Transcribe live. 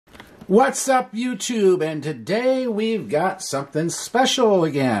What's up, YouTube? And today we've got something special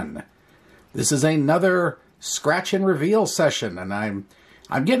again. This is another scratch and reveal session, and I'm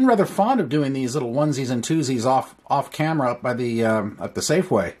getting rather fond of doing these little onesies and twosies off camera up by the at the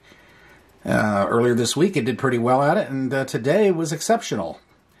Safeway. Earlier this week it did pretty well at it, and today was exceptional.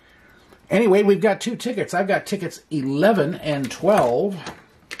 Anyway, we've got two tickets. I've got tickets 11 and 12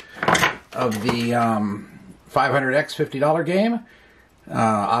 of the 500X $50 game.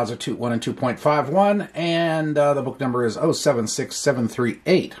 Odds are 1 and 2.51, and the book number is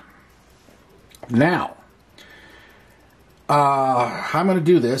 076738. Now, how I'm going to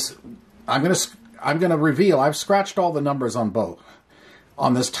do this, I'm going to reveal. I've scratched all the numbers on both.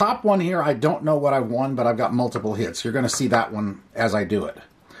 On this top one here, I don't know what I've won, but I've got multiple hits. You're going to see that one as I do it.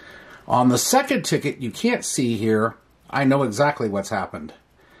 On the second ticket, you can't see here. I know exactly what's happened.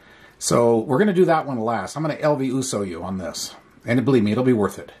 So we're going to do that one last. I'm going to LV Uso you on this. And believe me, it'll be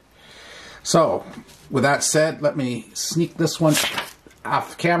worth it. So, with that said, let me sneak this one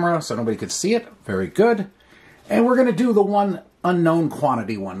off camera so nobody could see it. Very good. And we're going to do the one unknown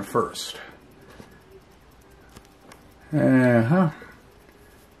quantity one first. Alright.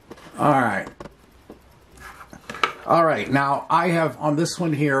 Alright, now I have, on this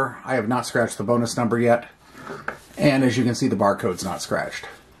one here, I have not scratched the bonus number yet. And as you can see, the barcode's not scratched.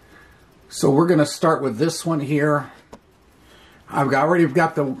 So we're going to start with this one here. I've already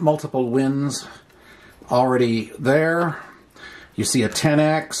got the multiple wins already there. You see a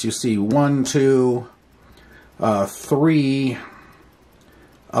 10X, you see 1, 2, 3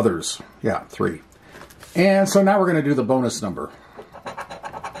 others. Yeah, 3. And so now we're going to do the bonus number.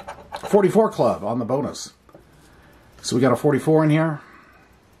 44 club on the bonus. So we got a 44 in here?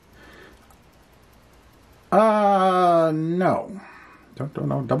 No.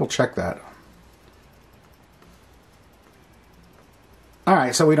 Don't double check that.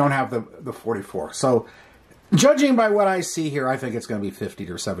 Alright, so we don't have the 44. So, judging by what I see here, I think it's going to be 50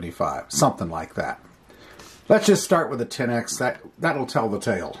 or 75. Something like that. Let's just start with the 10X. That'll tell the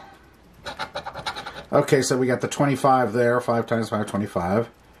tale. Okay, so we got the 25 there. 5 times 5, 25.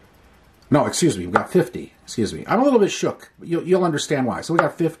 No, excuse me. We got 50. Excuse me. I'm a little bit shook. You'll understand why. So we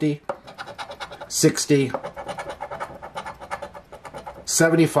got 50, 60,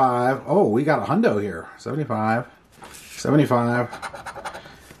 75. Oh, we got a hundo here. 75, 75.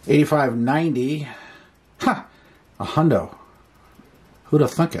 85, 90. Ha! A hundo. Who'd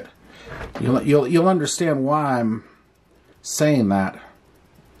have thunk it? You'll understand why I'm saying that.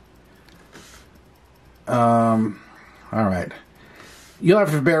 Alright. You'll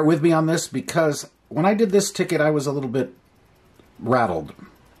have to bear with me on this because when I did this ticket I was a little bit rattled.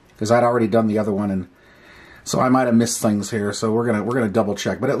 Because I'd already done the other one, and so I might have missed things here, so we're gonna double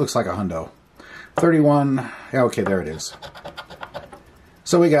check, but it looks like a hundo. 31, yeah, okay, there it is.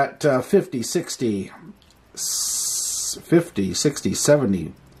 So we got 50, 60,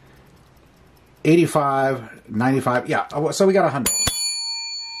 70, 85, 95. Yeah, so we got 100.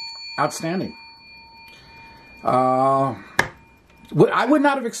 Outstanding. I would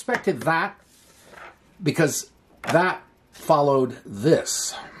not have expected that because that followed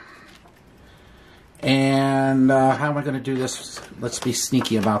this. And how am I going to do this? Let's be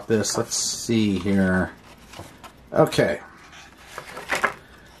sneaky about this. Let's see here. Okay.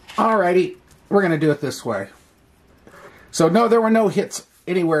 Alrighty, we're going to do it this way. So no, there were no hits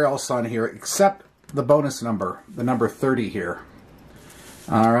anywhere else on here except the bonus number, the number 30 here.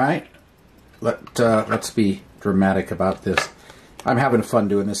 Alright, let's be dramatic about this. I'm having fun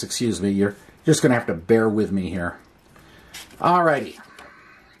doing this, excuse me. You're just going to have to bear with me here. Alrighty.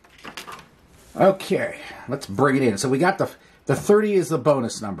 Okay, let's bring it in. So we got the 30 is the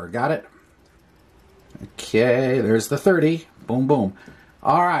bonus number, got it? Okay, there's the 30. Boom, boom.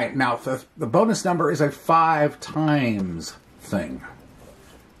 Alright, now the bonus number is a 5 times thing.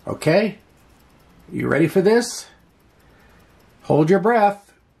 Okay? You ready for this? Hold your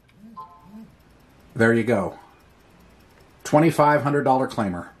breath. There you go. $2,500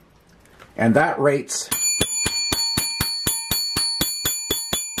 claimer. And that rates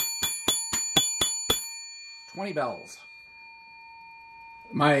 20 bells.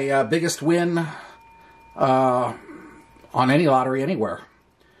 My biggest win on any lottery anywhere.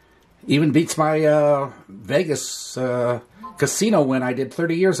 Even beats my Vegas casino win I did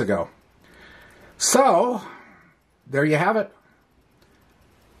 30 years ago. So, there you have it.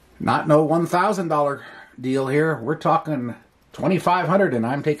 Not no $1,000 deal here. We're talking $2,500, and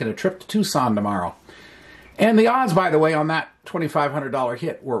I'm taking a trip to Tucson tomorrow. And the odds, by the way, on that $2,500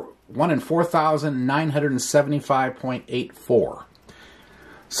 hit were 1 in 4,975.84.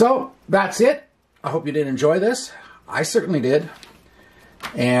 So, that's it. I hope you did enjoy this. I certainly did.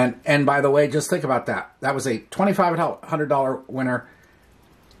 And by the way, just think about that. That was a $2,500 winner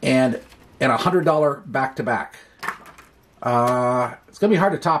and a $100 back-to-back. It's going to be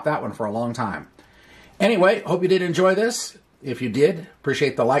hard to top that one for a long time. Anyway, hope you did enjoy this. If you did,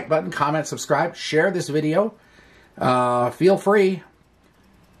 appreciate the like button, comment, subscribe, share this video. Feel free.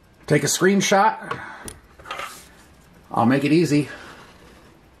 Take a screenshot. I'll make it easy.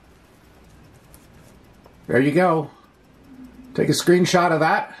 There you go. Take a screenshot of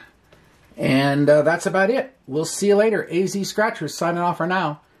that. And that's about it. We'll see you later. AZ Scratchers signing off for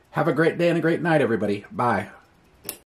now. Have a great day and a great night, everybody. Bye.